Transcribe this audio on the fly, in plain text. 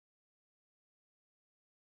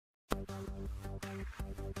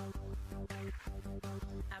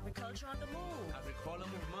Agriculture on the move. Agricole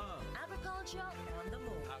mouvement. Agriculture on the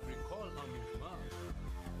move. Agricole en mouvement.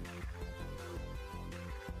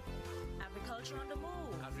 Agriculture on the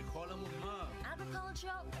move. Agricole mouvement.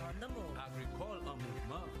 Agriculture on the move. Agricole en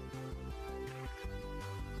mouvement.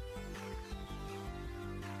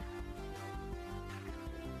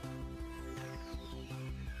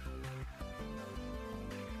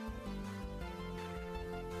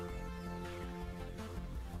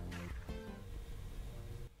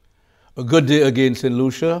 A good day again, St.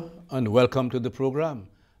 Lucia, and welcome to the program,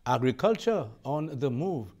 Agriculture on the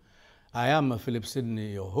Move. I am Philip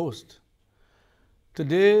Sidney, your host.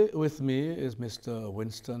 Today with me is Mr.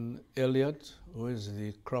 Winston Elliott, who is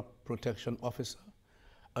the Crop Protection Officer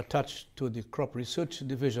attached to the Crop Research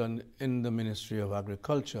Division in the Ministry of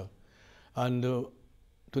Agriculture. And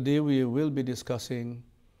today we will be discussing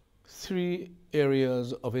three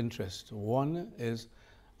areas of interest. One is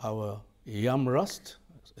our yam rust,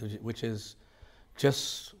 which is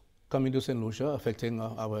just coming to St. Lucia, affecting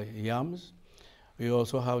our yams. We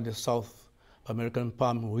also have the South American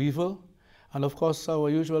palm weevil, and of course our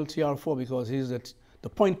usual TR4, because he's the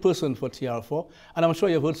point person for TR4. And I'm sure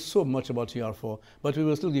you've heard so much about TR4, but we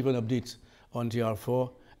will still give an update on TR4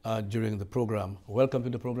 during the program. Welcome to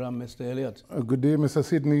the program, Mr. Elliott. Good day, Mr.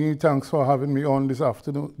 Sidney. Thanks for having me on this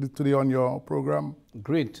afternoon, today on your program.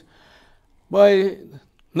 Great. Why,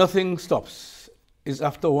 nothing stops. Is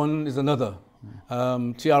after one is another.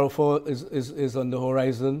 TR4 is on the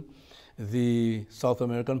horizon. The South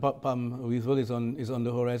American palm weevil is on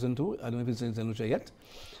the horizon too. I don't know if it's in St. Lucia yet.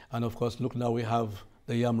 And of course, look, now we have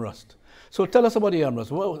the yam rust. So tell us about the yam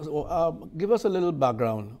rust. Well, give us a little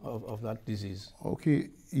background of that disease. Okay,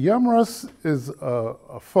 yam rust is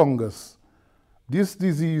a fungus. This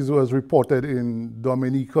disease was reported in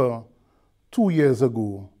Dominica 2 years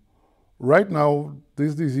ago. Right now,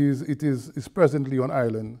 this disease is presently on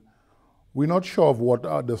island. We're not sure of what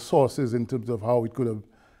are the sources in terms of how it could have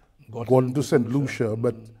gotten to St. Lucia,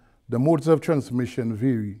 but the modes of transmission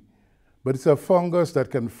vary. But it's a fungus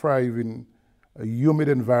that can thrive in a humid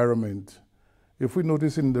environment. If we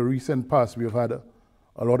notice in the recent past, we've had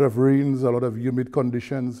a lot of rains, a lot of humid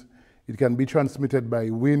conditions. It can be transmitted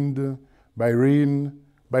by wind, by rain,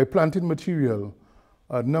 by planting material,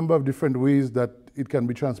 a number of different ways that it can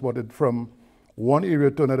be transported from one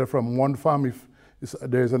area to another, from one farm if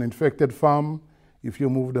there's an infected farm. If you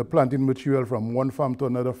move the planting material from one farm to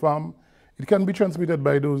another farm, it can be transmitted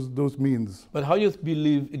by those means. But how do you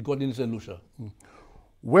believe it got into St. Lucia?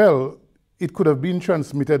 Well, it could have been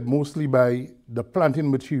transmitted mostly by the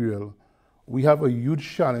planting material. We have a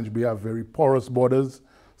huge challenge. We have very porous borders.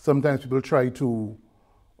 Sometimes people try to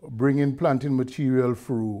bring in planting material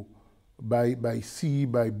through by sea,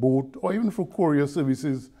 by boat, or even for courier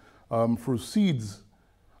services, through seeds.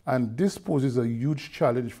 And this poses a huge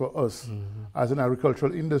challenge for us as an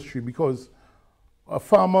agricultural industry, because a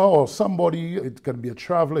farmer or somebody, it can be a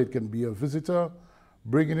traveler, it can be a visitor,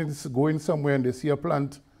 going somewhere and they see a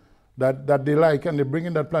plant that they like, and they bring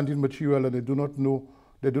in that planting material and they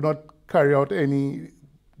do not carry out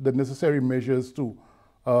the necessary measures to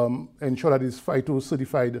ensure that it's phyto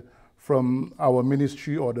certified from our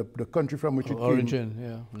ministry or the country from which it origin,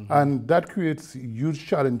 came. Yeah. And that creates huge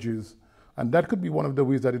challenges. And that could be one of the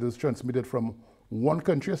ways that it is transmitted from one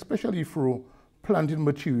country, especially through planting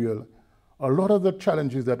material. A lot of the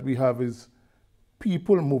challenges that we have is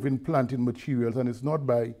people moving planting materials, and it's not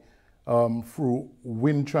by through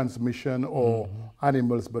wind transmission or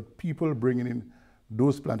animals, but people bringing in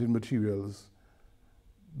those planting materials.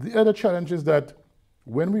 The other challenge is that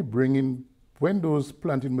when those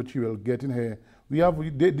planting material get in here,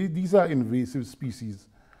 these are invasive species,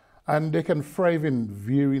 and they can thrive in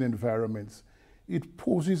varying environments. It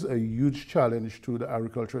poses a huge challenge to the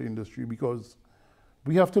agricultural industry, because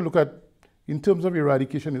we have to look at, in terms of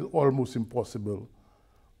eradication, it's almost impossible.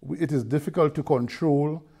 It is difficult to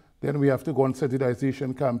control. Then we have to go on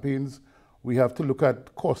sensitization campaigns. We have to look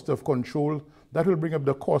at cost of control. That will bring up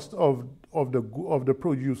the cost of the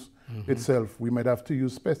produce itself. We might have to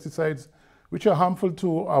use pesticides, which are harmful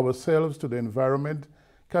to ourselves, to the environment,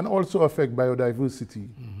 can also affect biodiversity.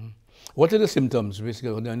 What are the symptoms,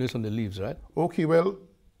 basically? I know it's on the leaves, right? Okay, well,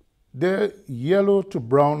 they're yellow to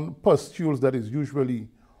brown pustules that is usually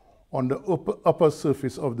on the upper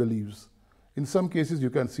surface of the leaves. In some cases, you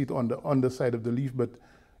can see it on the underside of the leaf, but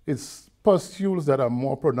it's pustules that are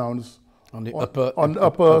more pronounced on the upper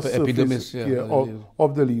surface epidermis,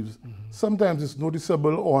 of the leaves. Sometimes it's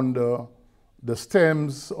noticeable on the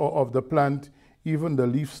stems of the plant, even the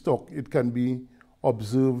leaf stalk. It can be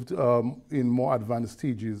observed in more advanced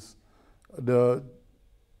stages. The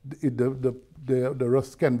the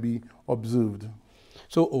rust can be observed.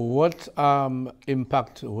 So what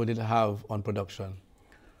impact would it have on production?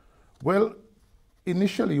 Well,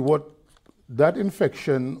 initially that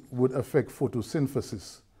infection would affect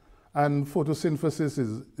photosynthesis. And photosynthesis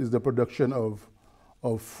is the production of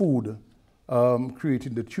food,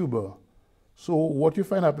 creating the tuber. So what you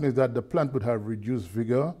find happening is that the plant would have reduced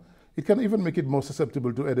vigor. It can even make it more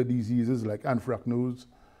susceptible to other diseases like anthracnose.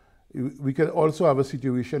 We can also have a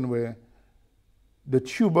situation where the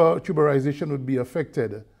tuberization would be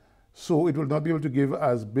affected, so it will not be able to give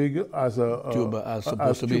as big as a tuber as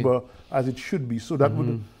tuber as it should be. So that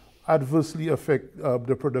would adversely affect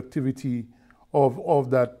the productivity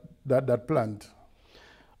of that plant.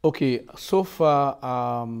 Okay, so far,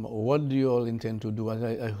 what do you all intend to do?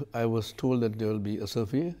 I was told that there will be a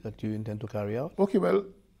survey that you intend to carry out. Okay, well,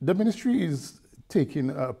 the ministry is taking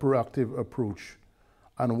a proactive approach.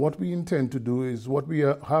 And what we intend to do is what we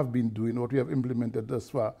have been doing, what we have implemented thus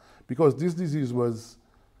far, because this disease was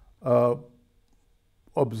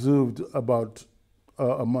observed about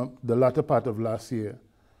the latter part of last year.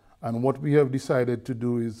 And what we have decided to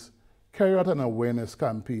do is carry out an awareness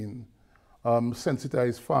campaign,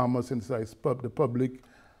 sensitize farmers, sensitize the public.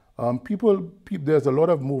 There's a lot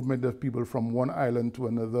of movement of people from one island to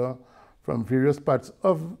another, from various parts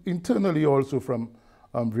internally also from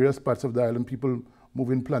various parts of the island, people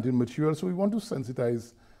moving planting material. So we want to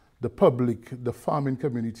sensitize the public, the farming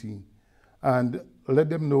community, and let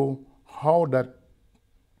them know how that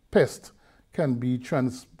pest can be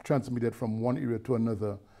transmitted from one area to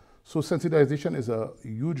another. So sensitization is a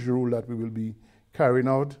huge role that we will be carrying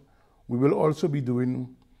out. We will also be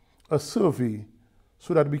doing a survey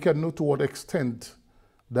so that we can know to what extent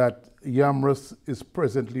that yam rust is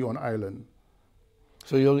presently on island.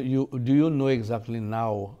 So do you know exactly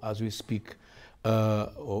now, as we speak,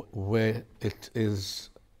 where it is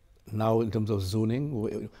now in terms of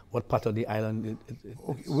zoning? What part of the island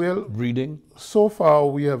it's breeding? So far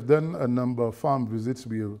we have done a number of farm visits.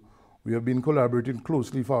 We have been collaborating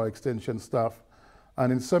closely for our extension staff.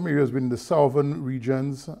 And in some areas within the southern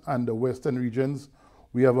regions and the western regions,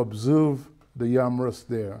 we have observed the yam rust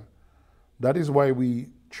there. That is why we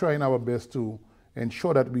trying our best to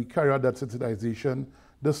ensure that we carry out that sensitization,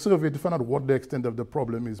 the survey to find out what the extent of the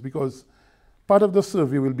problem is, because part of the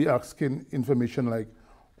survey will be asking information like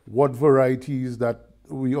what varieties that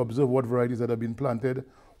we observe, what varieties that have been planted,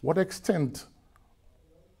 what extent.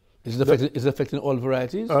 Is it affecting all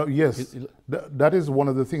varieties? Yes, that is one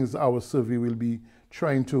of the things our survey will be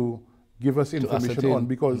trying to give us information on,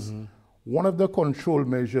 because one of the control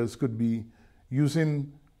measures could be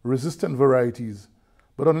using resistant varieties.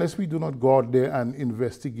 But unless we do not go out there and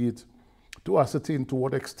investigate to ascertain to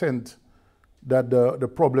what extent that the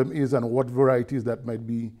problem is and what varieties that might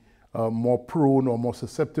be more prone or more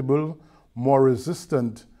susceptible, more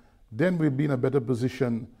resistant, then we'll be in a better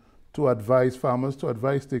position to advise farmers, to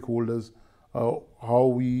advise stakeholders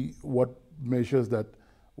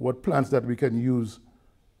what plants that we can use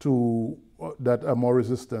that are more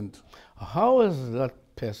resistant. How is that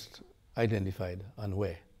pest identified and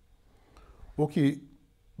where? Okay,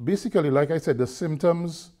 basically, like I said, the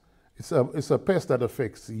symptoms, it's a pest that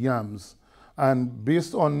affects yams. And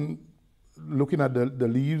based on looking at the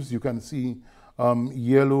leaves, you can see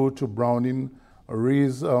yellow to browning,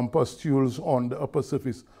 raised pustules on the upper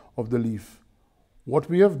surface of the leaf. What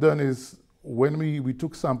we have done is when we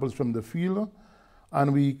took samples from the field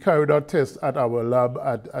and we carried out tests at our lab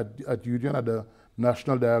at UDN, at the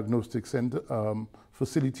National Diagnostic Center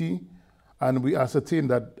facility, and we ascertained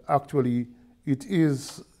that actually it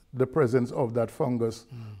is the presence of that fungus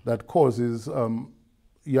that causes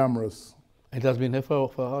yam rust. It has been there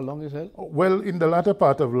for how long, you said? Well, in the latter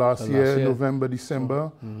part of last year, November,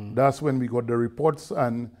 December, that's when we got the reports.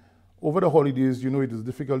 And over the holidays, it is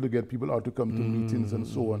difficult to get people out to come to meetings and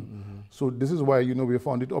so on. So this is why, we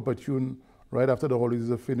found it opportune right after the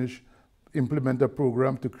holidays are finished, implement a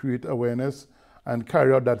program to create awareness and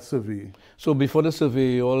carry out that survey. So before the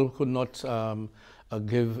survey, you all could not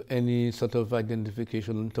give any sort of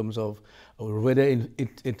identification in terms of whether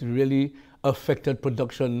it really affected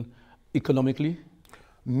production economically?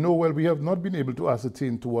 No, well, we have not been able to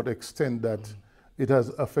ascertain to what extent that it has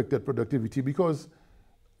affected productivity, because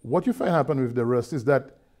what you find happen with the rust is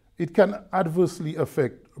that it can adversely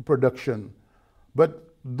affect production, but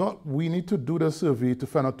we need to do the survey to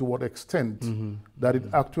find out to what extent that it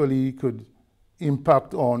actually could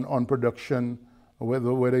impact on production,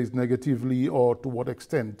 whether it's negatively or to what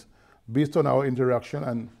extent, based on our interaction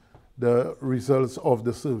and the results of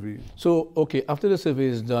the survey. So, okay, after the survey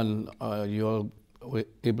is done, you all were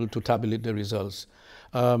able to tabulate the results.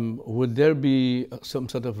 Would there be some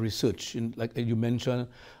sort of research, in, like you mentioned,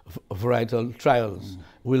 varietal trials?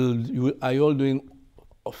 Are you all doing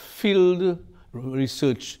field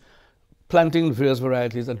research, planting various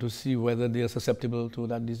varieties and to see whether they are susceptible to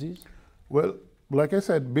that disease? Well, like I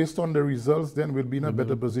said, based on the results, then we'll be in a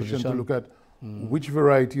better position to look at which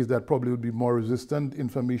varieties that probably would be more resistant.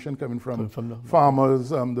 Information coming from the farmers,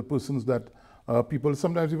 the persons that people,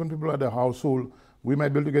 sometimes even people at the household, we might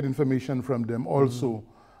be able to get information from them also.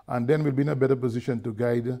 And then we'll be in a better position to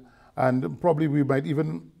guide. And probably we might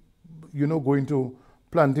even, go into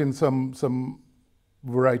planting some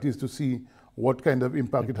varieties to see what kind of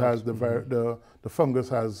impact it has, the fungus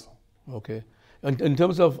has. Okay. In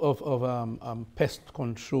terms of pest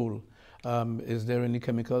control, is there any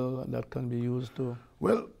chemical that can be used to?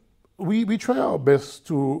 Well, we try our best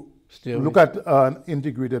to look at an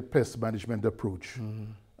integrated pest management approach.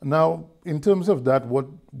 Now, in terms of that, what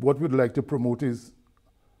we'd like to promote is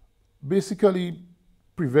basically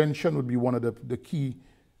prevention would be one of the key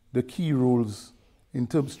rules in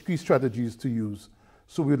terms of key strategies to use.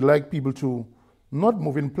 So we'd like people to not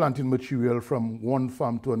move in planting material from one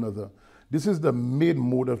farm to another. This is the main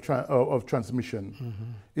mode of transmission.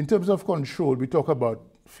 In terms of control, we talk about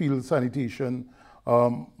field sanitation.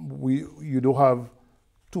 You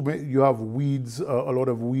have weeds, a lot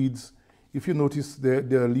of weeds. If you notice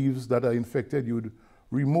there are leaves that are infected, you'd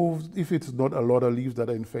remove, if it's not a lot of leaves that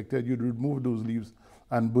are infected, you'd remove those leaves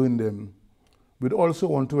and burn them. We'd also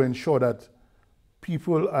want to ensure that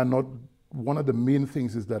people are not, one of the main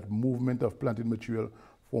things is that movement of planting material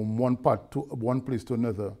from one place to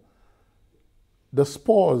another. The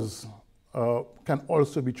spores can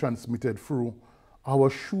also be transmitted through our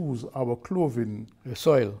shoes, our clothing.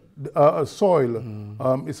 Soil. Soil.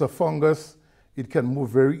 It's a fungus. It can move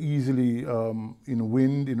very easily in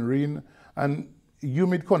wind, in rain, and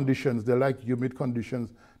humid conditions. They like humid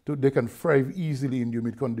conditions. They can thrive easily in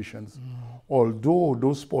humid conditions. Although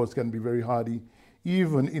those spores can be very hardy,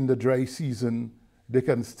 even in the dry season, they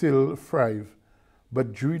can still thrive.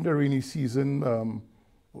 But during the rainy season,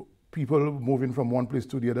 people moving from one place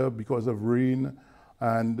to the other because of rain,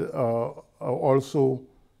 and also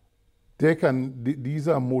these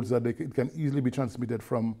are modes that it can easily be transmitted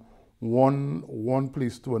from one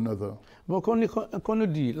place to another. Bon, qu'on nous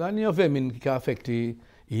dit, là, il y a vermine qui a affecté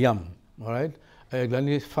yam, all right? Là, il y a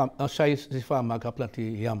des femmes qui ont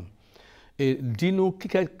planté yam. Et dis-nous,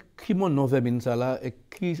 qui mon vermine ça là, et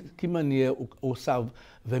qui manière ou savent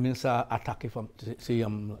vermine ça attaquer ces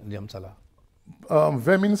yam ça là?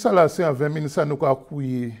 Vermine ça là, c'est un vermine ça nous a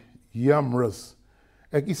couillé yam ras.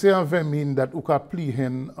 Et qui c'est un vermine that ou ka plié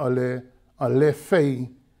en les feuilles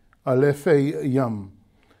yam.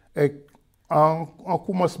 Et en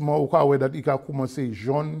commencement, ou ka that il a commencé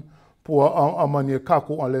jaune pour en manière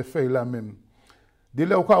kako en les feuilles là même. Dès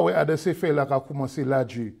là, ou ka à de ces feuilles là qui a commencé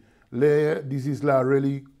l'âge, les diseases là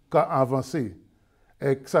really ka avancé.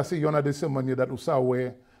 Et ça c'est yon a de ces manières that ou sa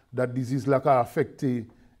that disease là ka affecté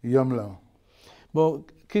yam là. Bon,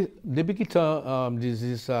 depuis qu'il y a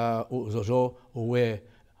disease aujourd'hui, ouais,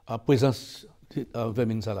 à présence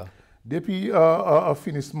vermine ça là. Depuis un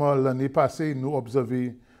finissement l'année passée, nous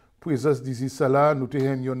observons présence disease ça là, nous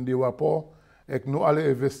avons des rapports et nous allons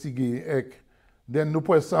investiguer et nous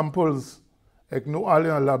prenons samples et nous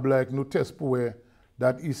allons en lab là et nous testons pour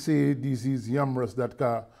that is a disease yamrus that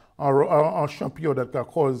can un champion that can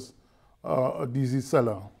cause disease ça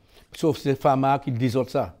là. Sauf ces pharma qui disent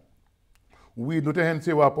ça. Oui, nous avons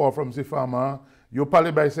ces rapports from ces pharma. Vous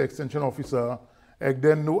parlez by ces extension officer et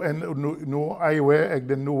nous ailleurs et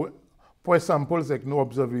nous prenons samples et nous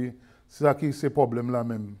observons ça qui c'est problème là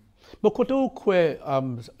même. Mais quand vous croyez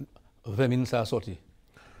vermine ça sorti?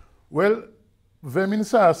 Well, vermine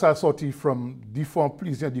ça sorti from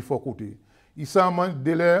plusieurs différents côtés. Il s'est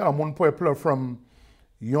délai à mon peuple from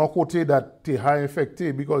yon côté that te high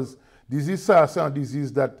infecté because disease ça c'est un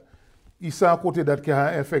disease that il s'est un côté that qui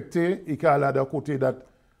a infecté et qui a l'autre côté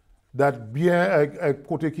that bien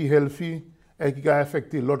côté qui healthy et qui a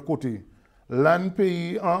affecté l'autre côté. L'un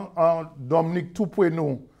pays en Dominique tout pour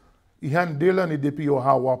nous il y a des années depuis qu'on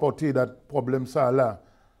a rapporté dat problème ça là.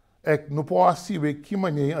 Et nous pouvons assurer qui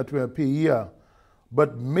manière entre un pays but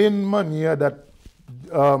main manière that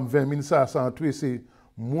vermine ça tuer c'est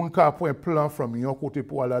moun ka point plan from yon côté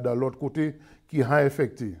pour aller dans l'autre côté qui a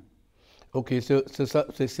infecté. OK,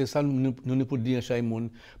 c'est ça nous pour dire chez moun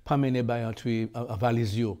pas mener by en tuer à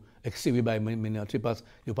valisio et si oui by mener en tuer parce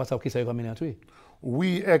que pas savoir qui ça va mener en tuer.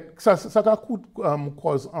 Oui, ça coûte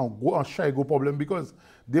cause un chay gros problème because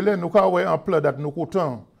dès là nous ka ouais en plan that nous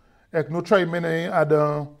content et nous try mener à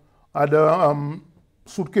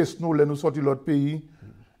suitcase nous sortir l'autre pays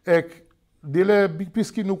et dele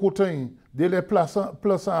piski nou koten, dele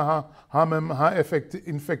plasan ha même ha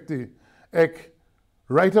infecté. Ek,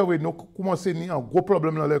 right away nou commence ni un gros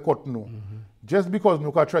problème dans les côtes nou. Just because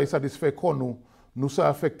nous ka try satisfait kon nou, nous ça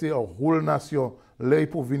affecté a whole nation, lay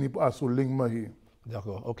pour venir à sous ligne mahi.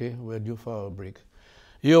 D'accord. Okay, we're due for a break.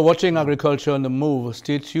 You're watching Agriculture on the Move.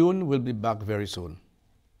 Stay tuned. We'll be back very soon.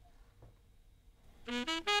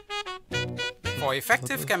 For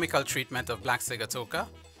effective chemical treatment of black sigatoka,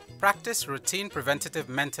 practice routine preventative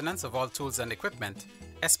maintenance of all tools and equipment,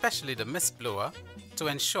 especially the mist blower, to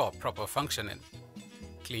ensure proper functioning.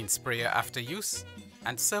 Clean sprayer after use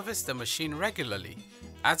and service the machine regularly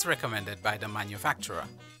as recommended by the manufacturer.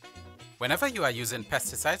 Whenever you are using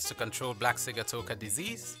pesticides to control black sigatoka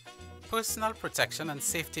disease, personal protection and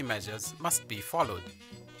safety measures must be followed.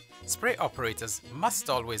 Spray operators must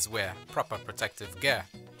always wear proper protective gear.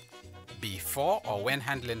 Before or when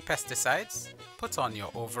handling pesticides, put on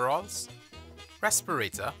your overalls,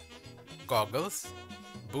 respirator, goggles,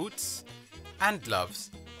 boots, and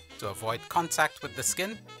gloves to avoid contact with the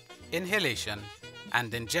skin, inhalation,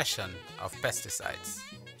 and ingestion of pesticides.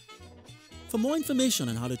 For more information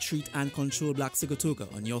on how to treat and control black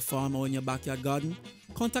sigatoka on your farm or in your backyard garden,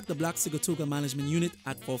 contact the Black Sigatoka Management Unit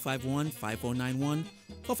at 451-5491,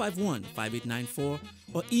 451-5894,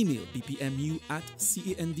 or email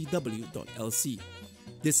bpmu@candw.lc.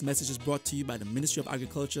 This message is brought to you by the Ministry of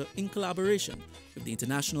Agriculture in collaboration with the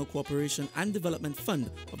International Cooperation and Development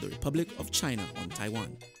Fund of the Republic of China on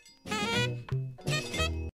Taiwan.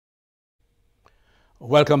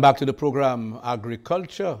 Welcome back to the program,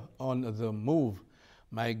 Agriculture on the Move.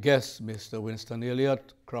 My guest, Mr. Winston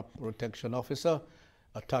Elliott, Crop Protection Officer,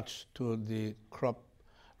 attached to the Crop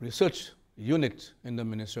Research Unit in the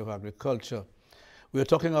Ministry of Agriculture. We are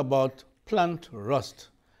talking about plant rust.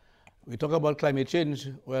 We talk about climate change.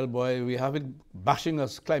 Well, boy, we have it bashing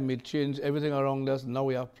us, climate change, everything around us. Now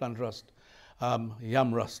we have plant rust,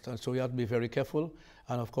 yam rust. And so we have to be very careful.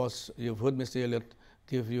 And of course, you've heard Mr. Elliott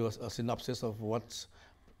give you a synopsis of what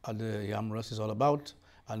the yam rust is all about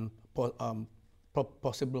and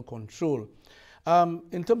possible control.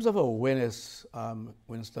 In terms of awareness,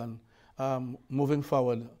 Winston, moving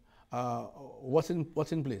forward, what's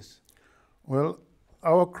in place? Well,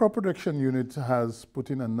 our crop protection unit has put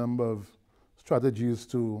in a number of strategies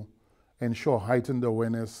to ensure heightened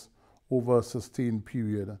awareness over a sustained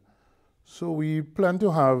period. So we plan to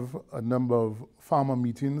have a number of farmer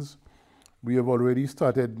meetings. We have already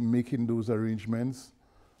started making those arrangements.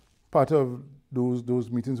 Part of those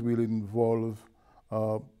meetings will involve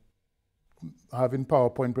having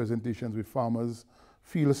PowerPoint presentations with farmers,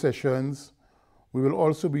 field sessions. We will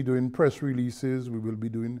also be doing press releases. We will be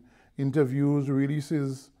doing interviews,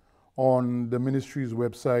 releases on the ministry's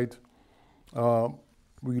website,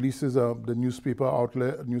 releases of the newspaper,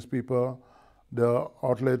 the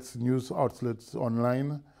outlets, news outlets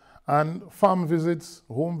online, and farm visits,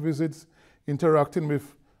 home visits, interacting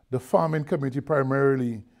with the farming community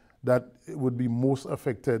primarily that would be most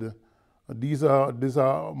affected. These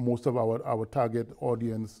are most of our target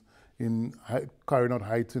audience in carrying out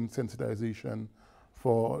heightened sensitization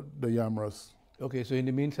for the yam rust. Okay, so in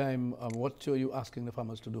the meantime, what are you asking the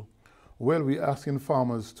farmers to do? Well, we're asking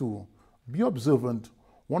farmers to be observant.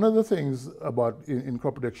 One of the things about in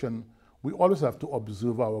crop protection, we always have to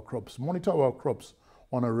observe our crops, monitor our crops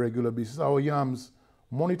on a regular basis. Our yams,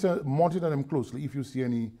 monitor them closely. If you see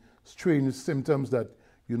any strange symptoms that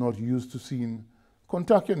you're not used to seeing,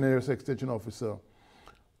 contact your nearest extension officer.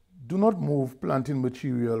 Do not move planting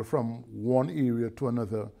material from one area to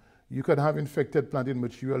another. You can have infected planting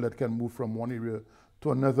material that can move from one area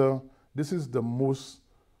to another. This is the most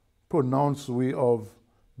pronounced way of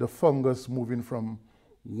the fungus moving from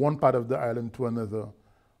one part of the island to another.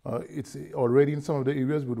 It's already in some of the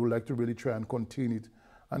areas. We would like to really try and contain it.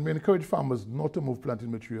 And we encourage farmers not to move planting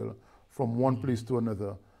material from one place to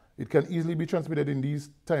another. It can easily be transmitted in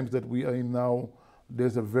these times that we are in now.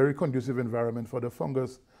 There's a very conducive environment for the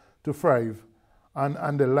fungus to thrive.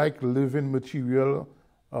 And they like living material.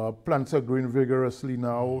 Plants are growing vigorously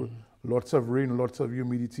now. Lots of rain, lots of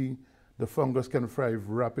humidity. The fungus can thrive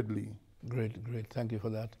rapidly. Great. Thank you for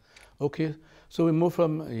that. Okay, so we move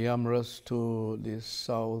from yam rust to the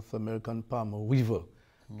South American palm weevil.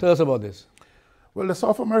 Tell us about this. Well, the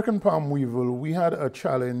South American palm weevil, we had a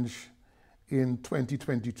challenge in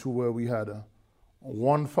 2022 where we had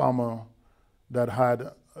one farmer that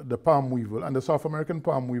had the palm weevil. And the South American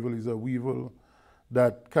palm weevil is a weevil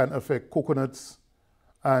that can affect coconuts,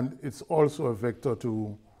 and it's also a vector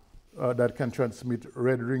that can transmit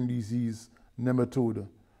red ring disease, nematode,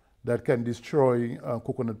 that can destroy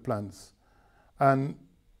coconut plants. And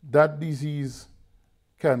that disease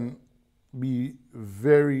can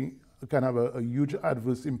can have a huge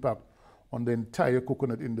adverse impact on the entire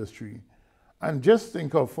coconut industry. And just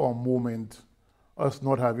think of for a moment us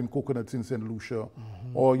not having coconuts in St. Lucia,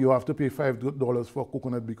 or you have to pay $5 for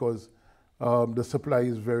coconut because the supply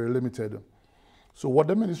is very limited. So what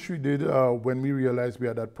the ministry did when we realized we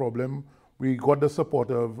had that problem, we got the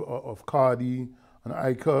support of CARDI and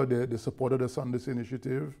ICA. They supported us on this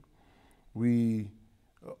initiative. We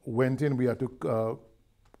went in, we had to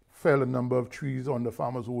fell a number of trees on the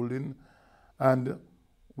farmer's holding, and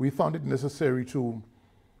we found it necessary to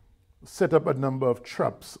set up a number of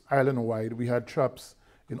traps island-wide. We had traps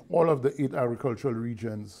in all of the 8 agricultural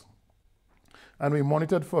regions, and we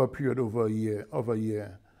monitored for a period of a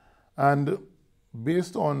year. And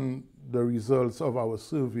based on the results of our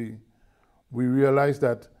survey, we realized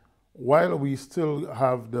that while we still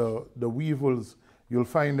have the weevils, they'll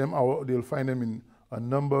find them in a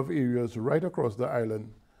number of areas right across the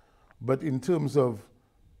island. But in terms of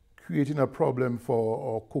creating a problem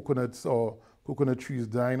for coconuts or coconut trees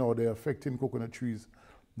dying or they're affecting coconut trees,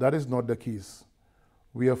 that is not the case.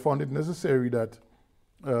 We have found it necessary that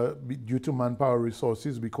due to manpower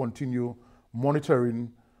resources, we continue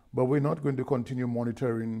monitoring, but we're not going to continue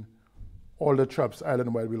monitoring all the traps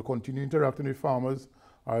island-wide. We'll continue interacting with farmers.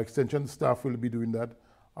 Our extension staff will be doing that.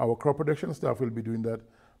 Our crop protection staff will be doing that.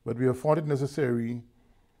 But we have found it necessary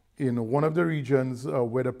in one of the regions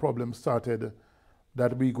where the problem started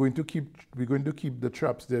that we're going to keep the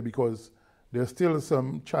traps there because there are still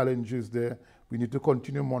some challenges there. We need to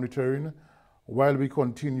continue monitoring while we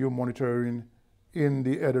continue monitoring in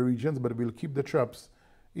the other regions, but we'll keep the traps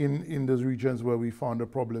in those regions where we found a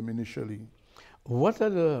problem initially. What are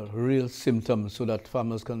the real symptoms so that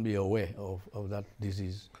farmers can be aware of that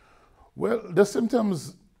disease? Well, the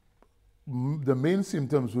symptoms, the main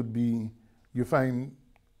symptoms would be you find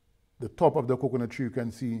the top of the coconut tree, you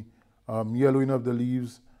can see yellowing of the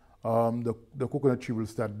leaves, the coconut tree will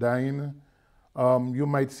start dying. You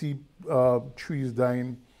might see trees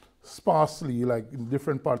dying sparsely, like in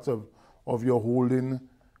different parts of your holding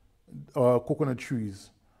coconut trees.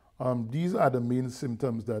 These are the main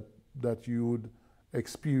symptoms that you would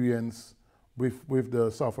experience with the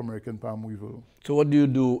South American palm weevil. So what do you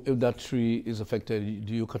do if that tree is affected?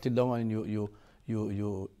 Do you cut it down and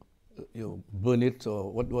you burn it,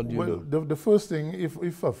 or what do you do? Well, the first thing,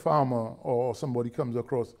 if a farmer or somebody comes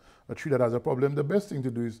across a tree that has a problem, the best thing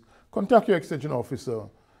to do is contact your extension officer,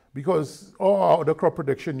 because the crop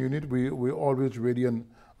protection unit, we're always ready and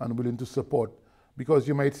willing to support, because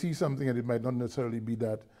you might see something and it might not necessarily be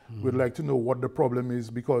that. We'd like to know what the problem is,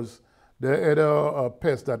 because there are other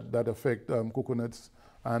pests that affect coconuts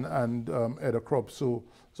and other crops. So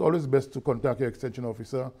it's always best to contact your extension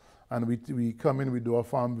officer, and we come in, we do a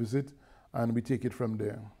farm visit, and we take it from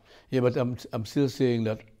there. Yeah, but I'm still saying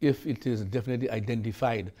that if it is definitely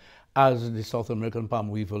identified as the South American palm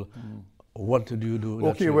weevil, what do you do?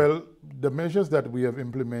 Okay, well, the measures that we have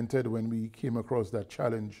implemented when we came across that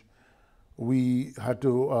challenge, we had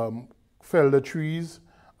to fell the trees,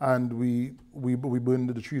 and we burned,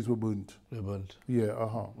 the trees were burnt. They're burnt. Yeah,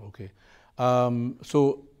 Okay.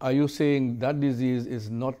 So are you saying that disease is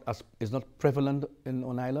not prevalent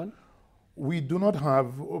on island? We do not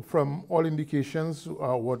have, from all indications,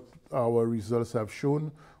 what our results have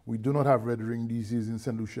shown, we do not have red ring disease in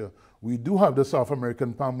St. Lucia. We do have the South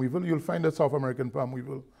American palm weevil. You'll find the South American palm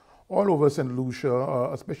weevil all over St. Lucia,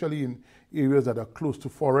 especially in areas that are close to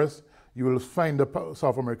forests. You will find the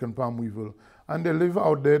South American palm weevil. And they live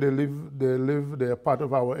out there, they're part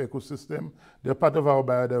of our ecosystem, they're part of our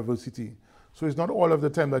biodiversity. So it's not all of the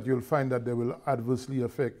time that you'll find that they will adversely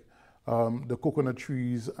affect the coconut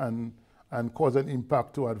trees and cause an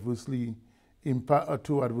impact to adversely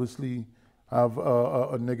have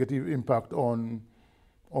a negative impact on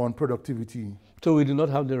productivity. So we do not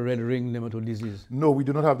have the red ring nematode disease? No, we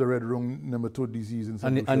do not have the red ring nematode disease in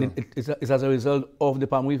St. Lucia. And it's as a result of the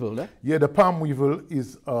palm weevil, eh? Yeah, the palm weevil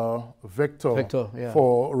is a vector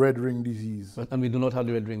for red ring disease. And we do not have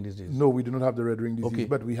the red ring disease? No, we do not have the red ring disease, okay.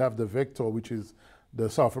 But we have the vector, which is the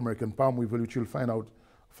South American palm weevil, which you'll find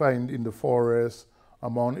in the forest,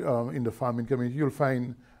 in the farming community. You'll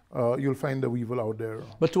find the weevil out there.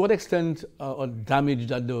 But to what extent or damage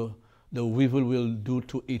that the weevil will do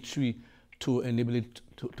to a tree to enable it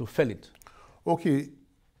to fell it? Okay,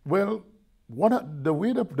 well, the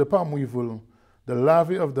way the palm weevil, the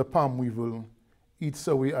larvae of the palm weevil eats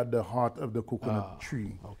away at the heart of the coconut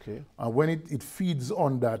tree. Okay. And when it feeds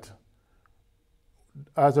on that,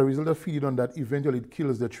 as a result of feeding on that, eventually it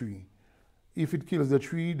kills the tree. If it kills the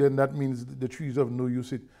tree, then that means the tree is of no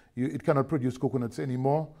use. It cannot produce coconuts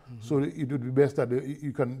anymore. So it would be best that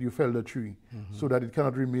you fell the tree so that it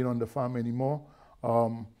cannot remain on the farm anymore,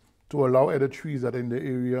 to allow other trees that are in the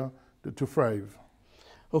area to thrive.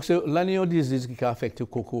 Ok, so l'année on disease qui affecte le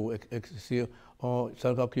coco,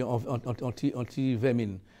 ça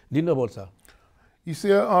anti-vermine. Dis-nous about ça.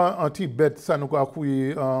 Ici, en Tibet, ça nous a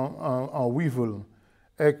couillé en weevil.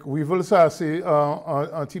 Et weevil, ça, c'est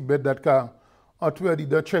en Tibet, that entre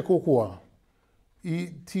de check coco.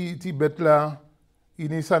 Tibet là,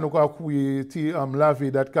 il y a nous a couillé,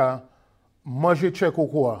 lavé, that manger check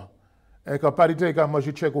coco. Et quand pas de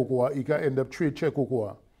manger check coco, il can end up trade check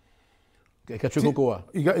coco.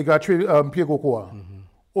 Il a trade pied coco.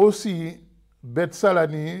 Aussi, bête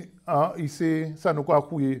salani, ici, ça nous a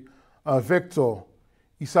couillé un vector.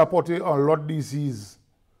 Il s'apporte un lot disease.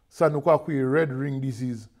 Ça nous a couillé red ring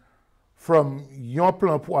disease. From yon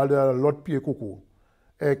plan pour aller à l'autre pied coco.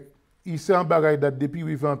 Et ici, un bagage that depuis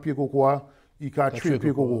we un pied coco, il a trade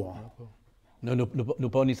pied coco. Non, nous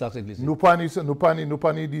pas ni ça, c'est ici. Nous pas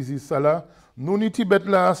ni disease ça là. Nous ni Tibet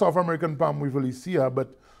là, South American palm weevil ici, but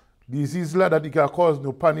disease là that il a cause,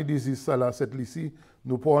 nous pas ni disease ça là, cette ici.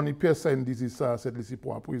 Nous pas ni personne disease ça, cette ici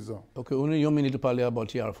pour en prison. Ok, on a une minute de parler about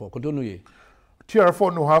TR4. Continuez.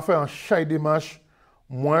 TR4 nous a fait un chai démarche,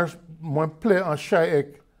 moins plein en chai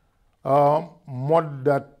avec mode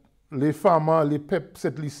that les femmes, les peuples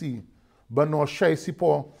cette ici, ben non chai si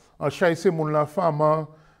pour un chai c'est mon la femme,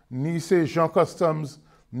 ni c'est Jean Customs,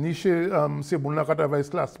 ni c'est mon la travail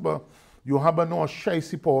classe pas, you have no chai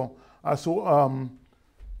si pour aso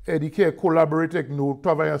éduquer collaborer avec nous,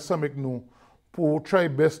 travailler ensemble avec nous pour try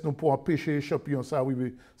best nous pour empêcher champion ça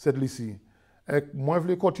oui cette ici. Et moi, je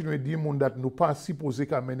veux continuer à dire que nous ne pas supposé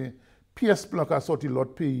qu'à mener pièce plan qu'à sortir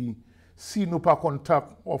l'autre pays si nous pas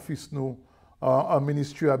contact office nous en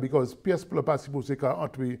ministry because pièce plan pas supposé qu'à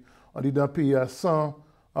entrer dans le pays sans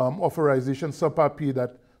authorization, sans papier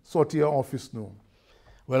that sortir office nous.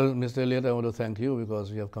 Well, Mr. Elliott, I want to thank you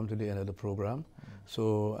because we have come to the end of the program.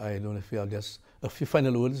 So I don't know if you have just a few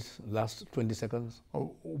final words, last 20 seconds.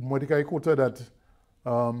 Moi, je écouter that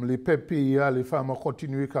les pays, les femmes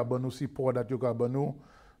continuent à nous support that you can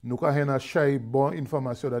nous avons une bonne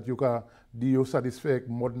information that you can dire satisfait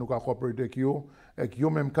mode nous coopérer avec you et you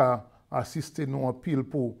même ka assister nous en pile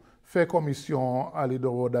pour faire commission aller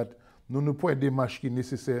dans that nous point démarche qui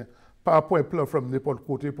nécessaire pas point plan from n'importe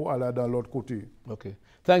côté pour aller dans l'autre côté. Okay.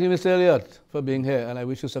 Thank you, Mr. Elliott, for being here, and I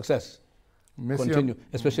wish you success. Merci. Continue,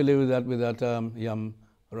 especially with that yam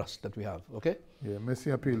rust that we have. Okay. Yeah, merci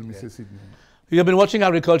un peu, Mr. Sydney. You have been watching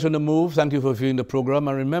Agriculture on the Move. Thank you for viewing the program.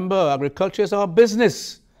 And remember, agriculture is our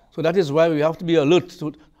business. So that is why we have to be alert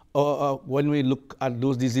to, when we look at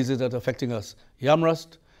those diseases that are affecting us. Yam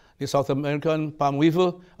rust, the South American palm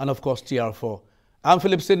weevil, and of course TR4. I'm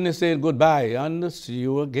Philip Sidney saying goodbye and see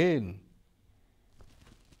you again.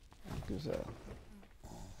 Thank you, sir.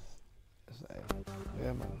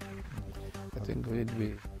 Yeah, man. I think we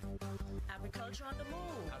Agriculture on the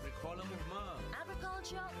move. Agricole en mouvement.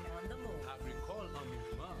 Agriculture on the move. Agricole en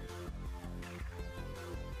mouvement.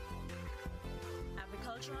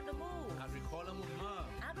 Agriculture on the move. Agricole en mouvement.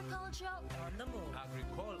 Agriculture on the move.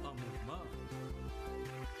 Agricole en mouvement.